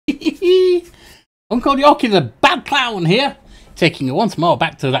Uncle Yorkie the Bad Clown here, taking you once more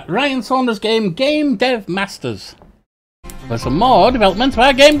back to that Ryan Saunders game, Game Dev Masters, for some more development of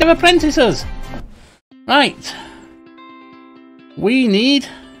our Game Dev Apprentices. Right, we need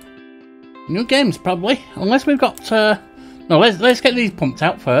new games probably, unless we've got. No, let's get these pumped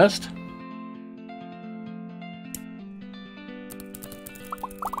out first.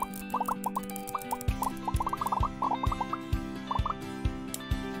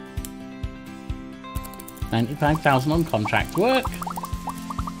 $95,000 on contract work.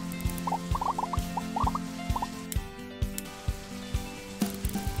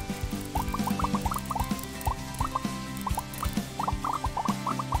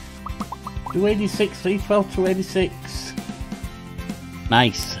 $286, $312, $286.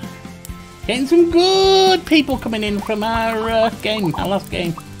 Nice. Getting some good people coming in from our last game.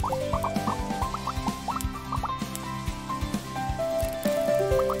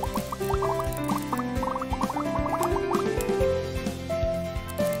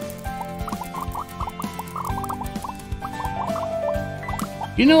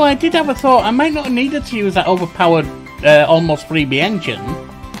 You know, I did have a thought, I might not have needed to use that overpowered, almost freebie engine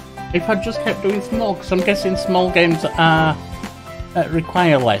if I just kept doing small, because I'm guessing small games are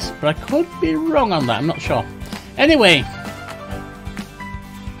require less, but I could be wrong on that, I'm not sure. Anyway,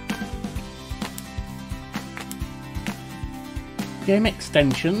 game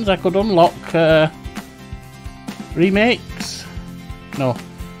extensions, I could unlock remakes, no,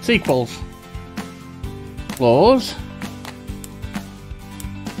 sequels, close.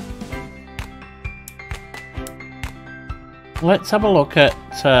 Let's have a look at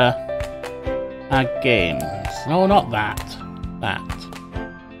our games. No, not that. That.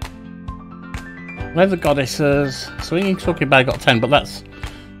 Leather Goddesses. Swinging Succubi got 10, but that's...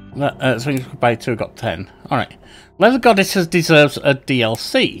 Swinging Succubi 2 got 10. Alright. Leather Goddesses deserves a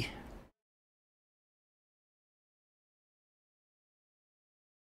DLC.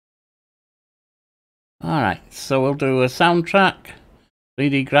 Alright, so we'll do a soundtrack,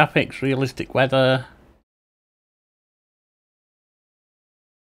 3D graphics, realistic weather...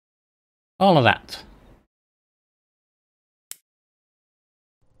 all of that.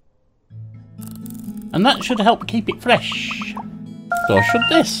 And that should help keep it fresh. So should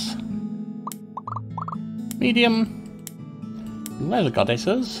this. Medium. Leather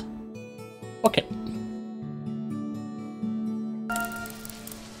Goddesses. Okay.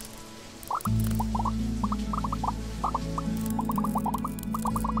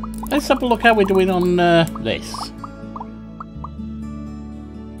 Let's have a look how we're doing on this.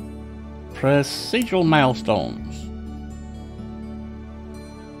 Procedural milestones.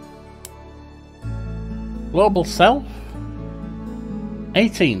 Global Self.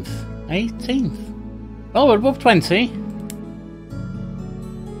 18th. 18th. Oh, we're above 20.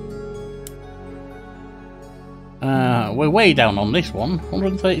 We're way down on this one.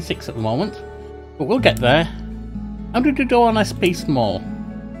 136 at the moment. But we'll get there. How did we do on SP Small?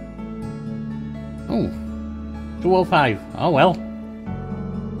 Oh. 205. Oh well.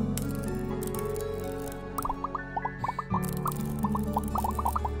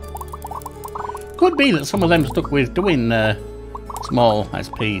 Could be that some of them stuck with doing small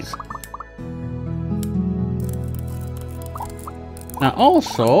SPs. Now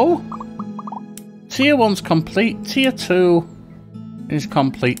also, Tier 1's complete, Tier 2 is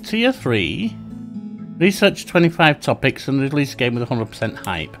complete, Tier 3, research 25 topics and release game with 100%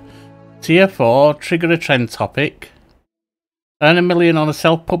 hype. Tier 4, trigger a trend topic, earn $1 million on a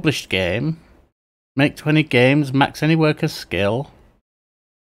self-published game, make 20 games, max any worker's skill,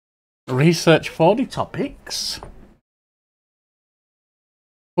 research 40 topics,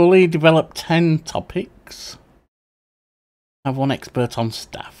 fully develop 10 topics, have 1 expert on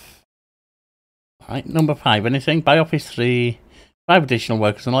staff. Alright, number 5, anything? Buy Office 3, 5 additional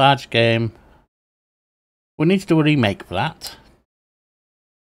workers in a large game. We need to do a remake for that.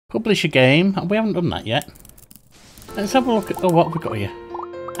 Publish a game, and we haven't done that yet. Let's have a look at what we've got here.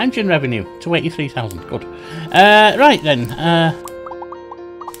 Engine revenue, 283,000, good. Right then,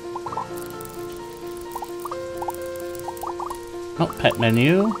 not pet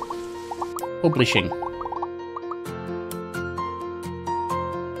menu. Publishing.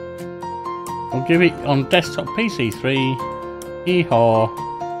 We'll give it on desktop PC 3. Ehaw.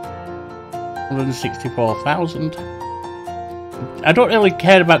 164,000. I don't really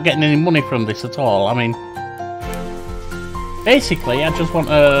care about getting any money from this at all. I mean, basically, I just want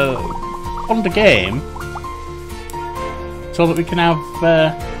to fund the game so that we can have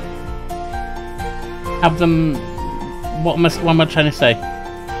them. What am I trying to say?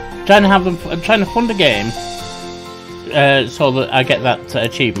 Trying to fund a game so that I get that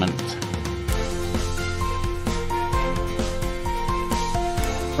achievement.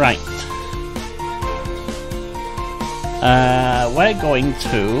 Right. We're going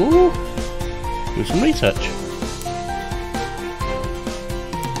to do some research.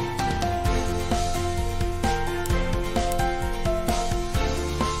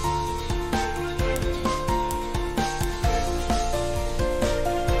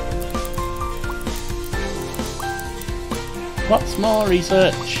 Lots more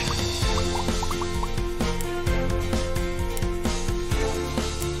research.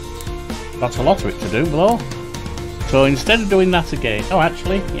 Got a lot of it to do below. So instead of doing that again, oh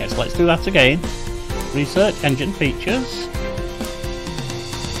actually, yes, let's do that again. Research engine features.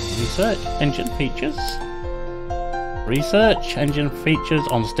 Research engine features. Research engine features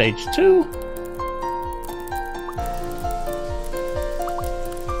on stage 2.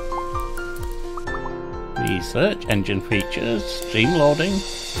 Research engine features. Stream loading.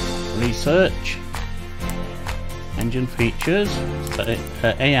 Research engine features.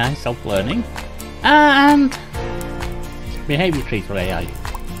 AI self-learning. And behavior tree for AI.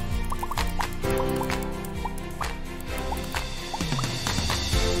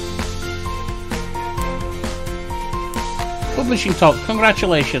 Publishing talk,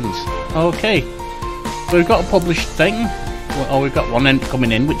 congratulations. Okay, so we've got a published thing, or we've got one end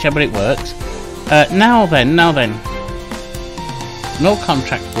coming in, whichever it works. Now then, no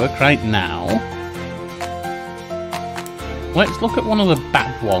contract work right now. Let's look at one of the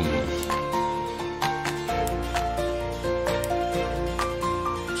bad ones.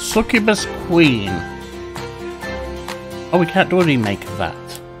 Succubus Queen. Oh, we can't do a remake of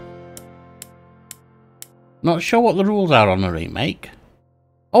that. Not sure what the rules are on a remake.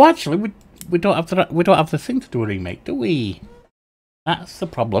 Oh, actually, we don't have the thing to do a remake, do we? That's the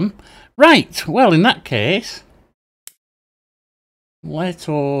problem. Right. Well, in that case, let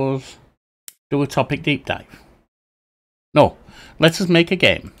us do a topic deep dive. No, let us make a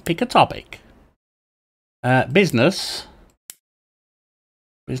game. Pick a topic. Business.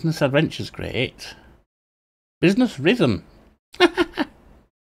 Business adventure's great. Business rhythm.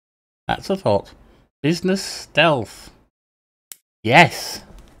 That's a thought. Business stealth. Yes.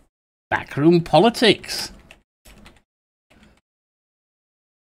 Backroom politics.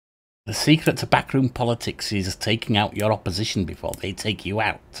 The secret to backroom politics is taking out your opposition before they take you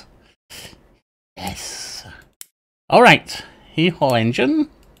out. Yes. Alright. Hee-haw engine.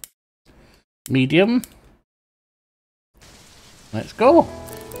 Medium. Let's go.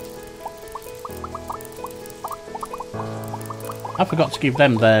 I forgot to give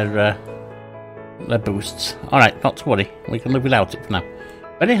them their boosts. Alright, not to worry. We can live without it for now.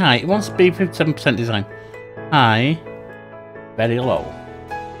 Very high. It wants to be 57% design. High. Very low.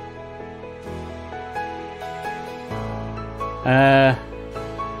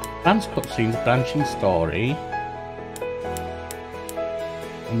 Advanced cutscenes, branching story.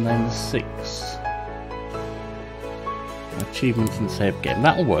 And then 6. Achievements and save game.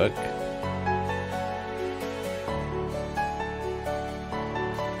 That'll work.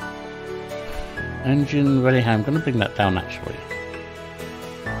 Engine very high. I'm going to bring that down actually.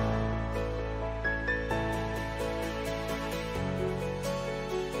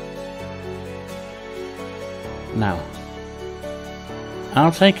 Now,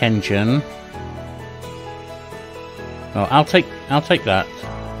 I'll take engine. No, I'll take that.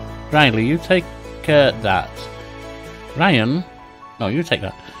 Riley, you take that. Ryan, no, you take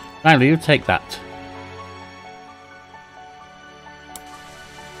that. Riley, you take that.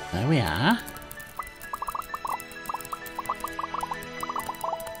 There we are.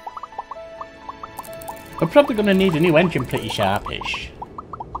 We're probably going to need a new engine pretty sharpish.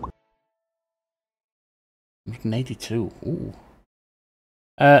 182. Ooh.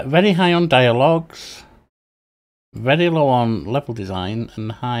 Very high on dialogues. Very low on level design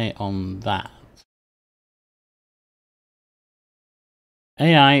and high on that.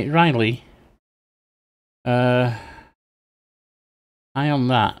 AI, Riley. High on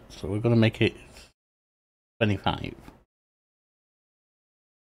that, so we're going to make it 25.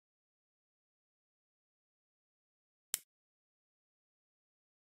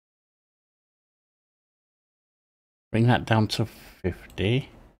 Bring that down to 50.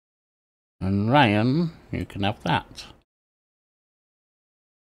 And Ryan, you can have that.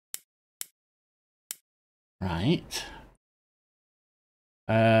 Right.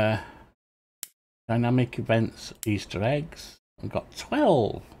 Dynamic events, Easter eggs. We've got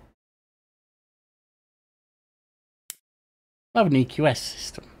 12. We'll have an EQS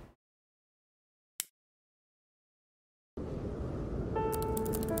system.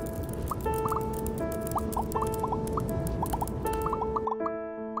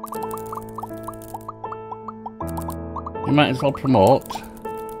 You might as well promote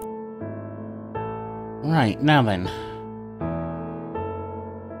Right, now then.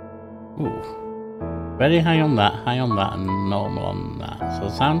 Ooh. Very high on that, and normal on that. So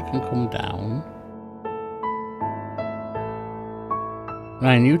sound can come down.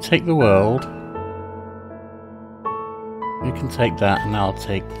 Ryan, you take the world. You can take that, and I'll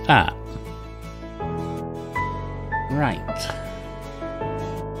take that. Right.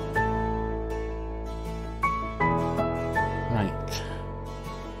 Right.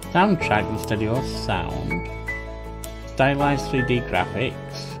 Soundtrack instead of your sound. Stylized 3D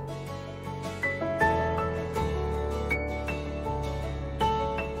graphics.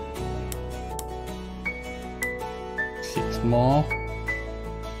 More.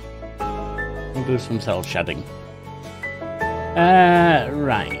 We'll do some cell shading.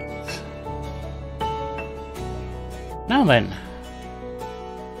 Right. Now then.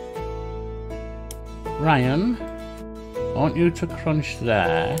 Ryan, I want you to crunch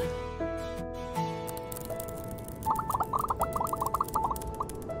there.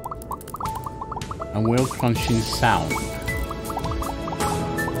 And we'll crunch in sound.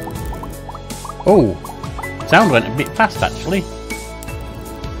 Oh! Sound went a bit fast, actually.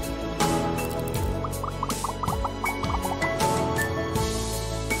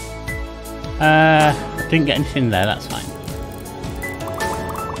 Didn't get anything there, that's fine.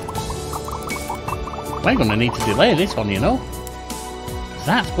 We're gonna need to delay this one, you know.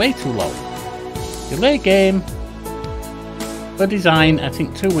 That's way too low. Delay game. For design, I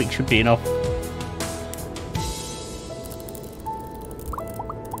think 2 weeks should be enough.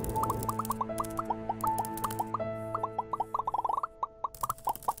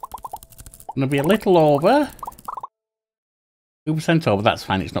 Going to be a little over. 2% over, that's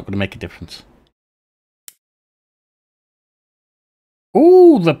fine, it's not going to make a difference.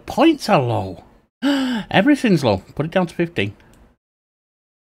 Ooh, the points are low. Everything's low. Put it down to 15.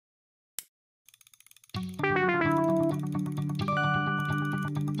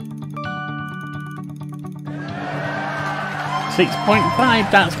 .5,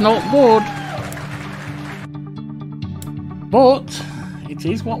 that's not good. But it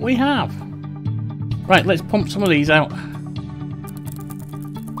is what we have. Right, let's pump some of these out.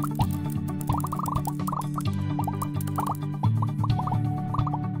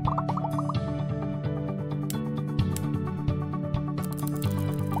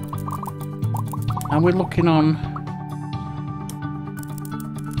 And we're looking on.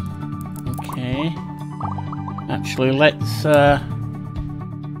 Okay. Actually, let's I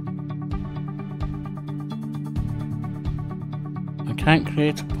can't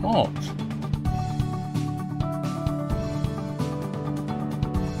create a port.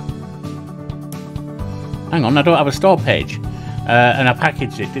 Hang on, I don't have a store page. And I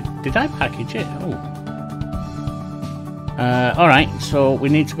packaged it. Did I package it? Oh. Alright, so we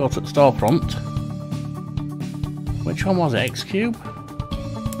need to go to the storefront. Which one was it? X-Cube?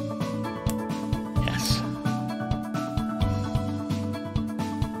 Yes.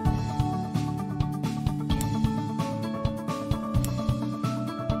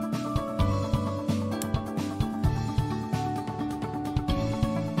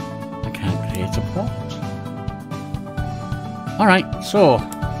 I can't create a port. Alright, so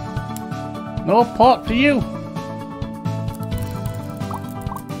no port for you.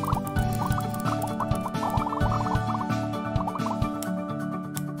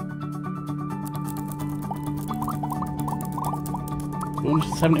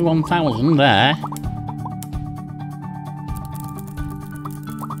 $71,000 there.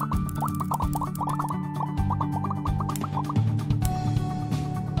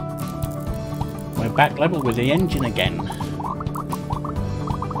 We're back level with the engine again.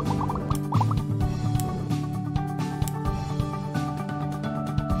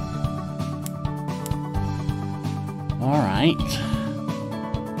 Alright.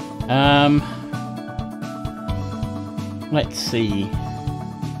 Let's see.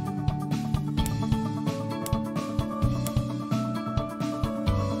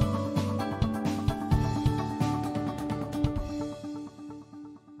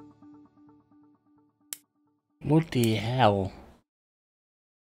 Bloody hell.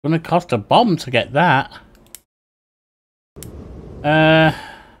 It's gonna cost a bomb to get that.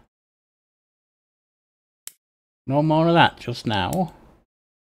 No more of that just now.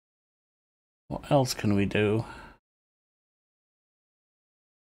 What else can we do?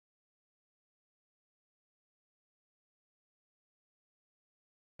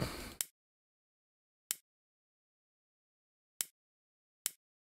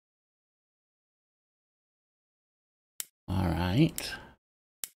 Alright.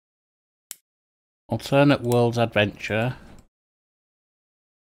 Alternate Worlds Adventure.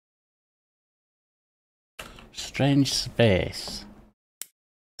 Strange space.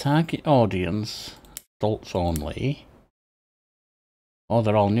 Target audience, adults only. Oh,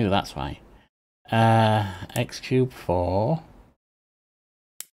 they're all new, that's why. X-Cube 4.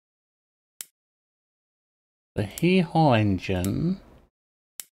 The Hee-Haw engine.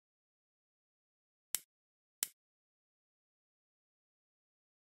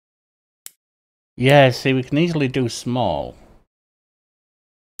 Yeah, see, we can easily do small.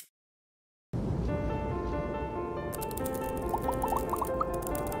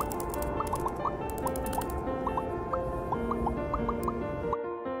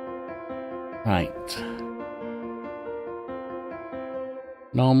 Right.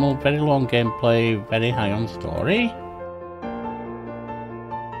 Normal, very long gameplay, very high on story.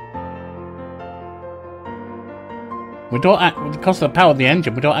 We don't, because of the power of the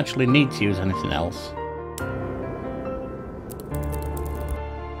engine, we don't actually need to use anything else.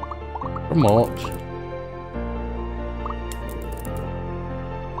 Remote.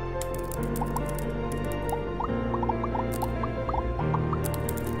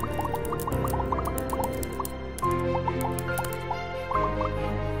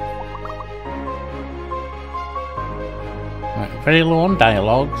 Right, very low on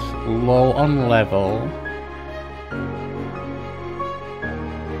dialogues, low on level.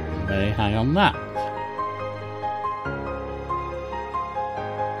 Very high on that.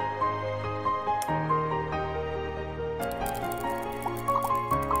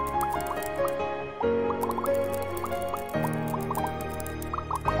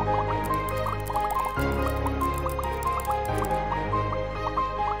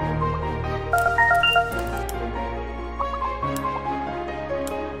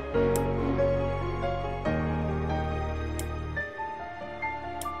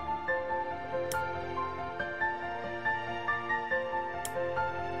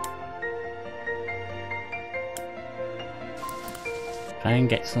 Try and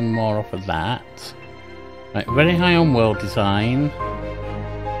get some more off of that. Right, very high on world design.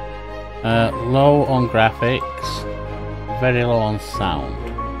 Low on graphics. Very low on sound.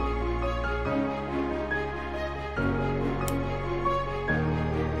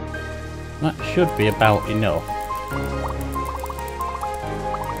 That should be about enough.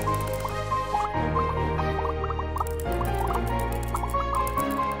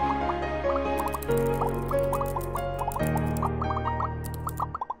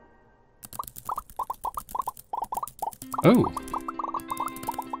 Oh.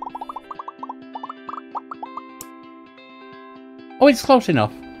 Oh, it's close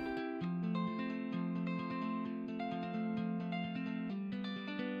enough.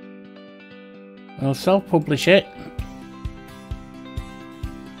 We'll self-publish it.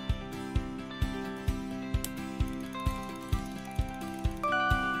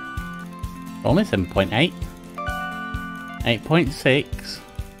 Only 7.8. 8.6.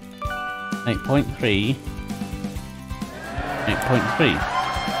 8.3. 8.3.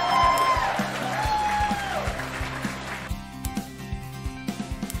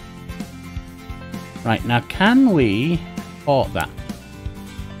 Right, now can we port that?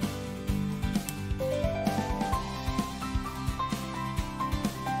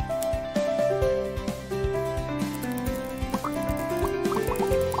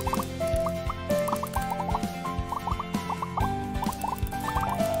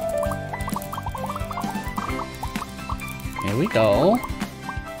 Here we go.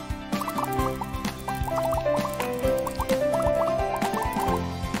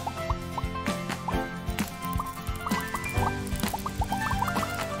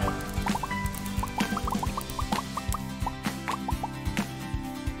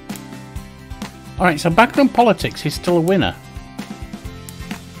 Alright, so background politics is still a winner.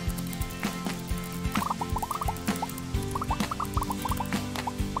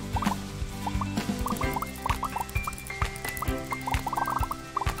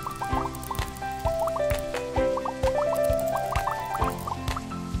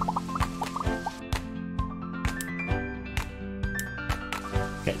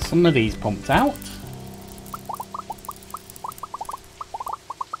 Get some of these pumped out.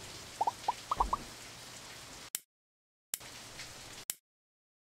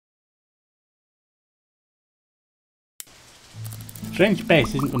 Strange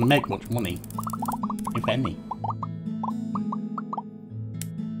Space isn't going to make much money, if any.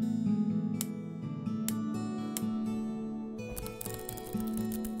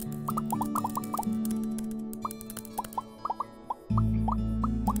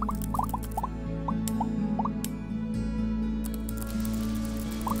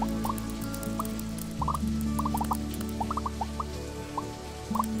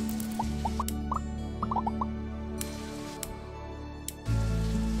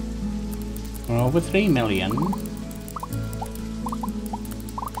 Over 3 million.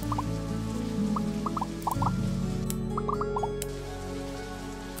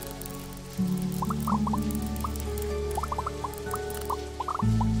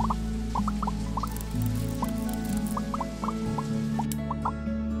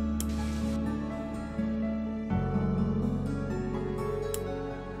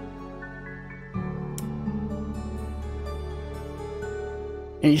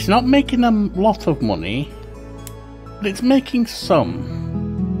 It's not making a lot of money, but it's making some.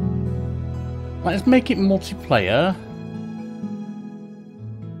 Let's make it multiplayer.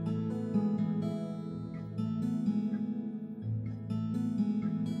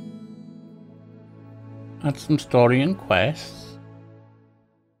 Add some story and quests.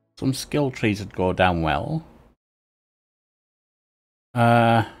 Some skill trees would go down well.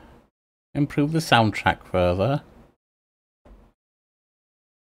 Improve the soundtrack further.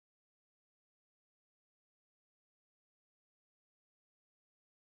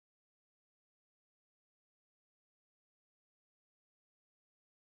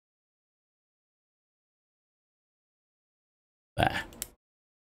 There.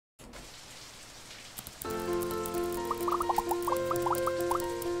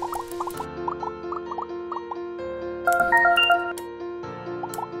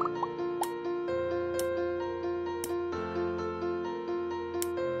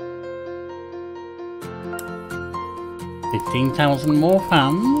 $15,000 more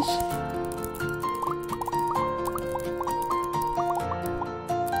fans.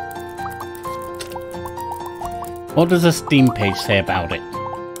 What does the Steam page say about it?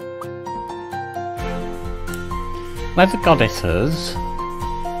 Like the Goddesses,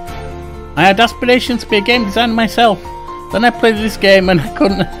 I had aspirations to be a game designer myself. Then I played this game and I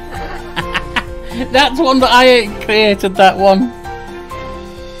couldn't. That's one that I created, that one.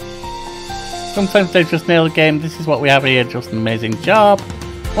 Sometimes they just nail a game. This is what we have here, just an amazing job.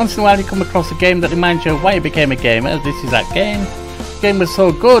 Once in a while you come across a game that reminds you of why you became a gamer. This is that game. The game was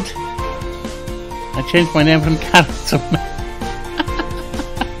so good, I changed my name from character.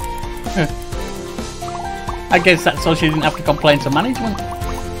 I guess that's so she didn't have to complain to management.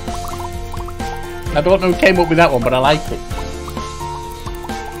 I don't know who came up with that one, but I like it.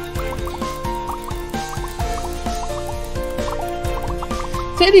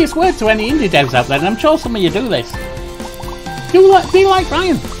 Serious word to any indie devs out there, and I'm sure some of you do this. Be like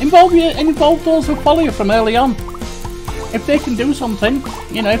Ryan. Involve those who follow you from early on. If they can do something,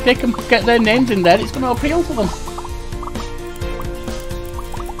 you know, if they can get their names in there, it's going to appeal to them.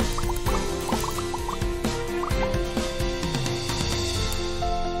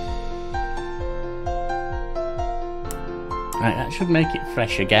 Right, that should make it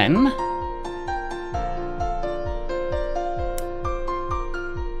fresh again.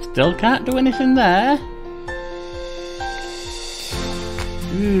 Still can't do anything there.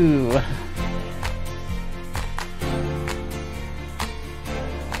 Ooh.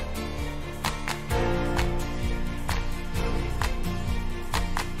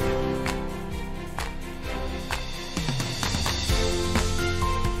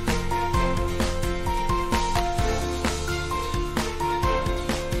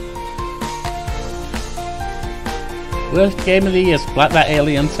 Worst game of the year, Splat that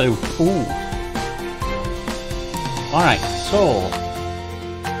Alien 2. Ooh. Alright, so.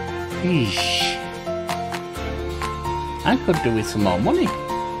 Eesh. I could do with some more money.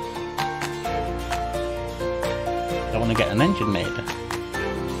 I want to get an engine made.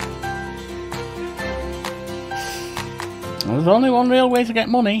 Well, there's only one real way to get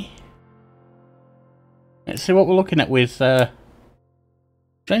money. Let's see what we're looking at with Strange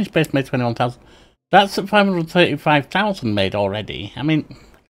Space made 21,000. That's at 535,000 made already. I mean,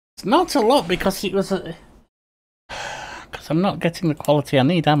 it's not a lot because it was a... Because I'm not getting the quality I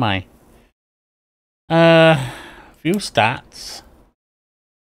need, am I? View stats.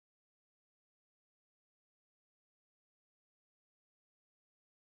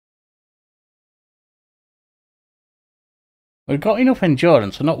 We've got enough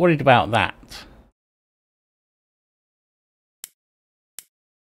endurance, I'm not worried about that.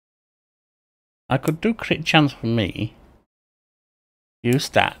 I could do crit chance for me. View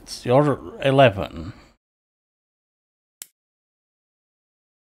stats. You're 11.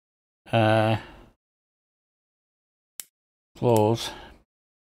 Close.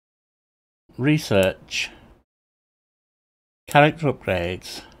 Research. Character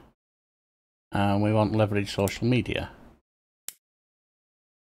upgrades. And we want leverage social media.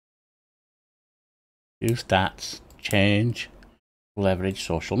 View stats. Change. Leverage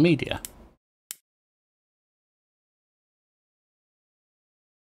social media.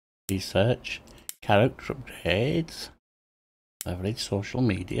 Research, Character upgrades. Leverage social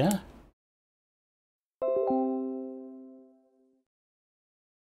media.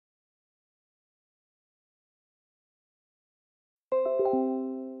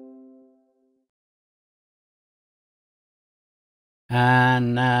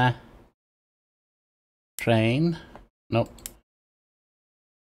 And train. Nope.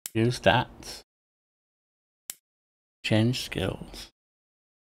 Use stats. Change skills.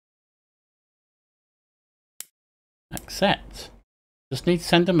 Accept. Just need to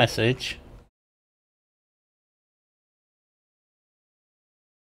send a message.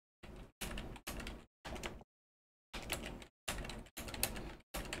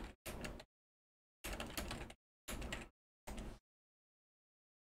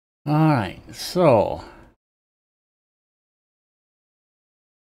 Alright, so.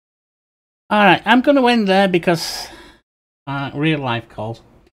 Alright, I'm going to end there because real life calls.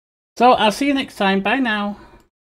 So I'll see you next time. Bye now.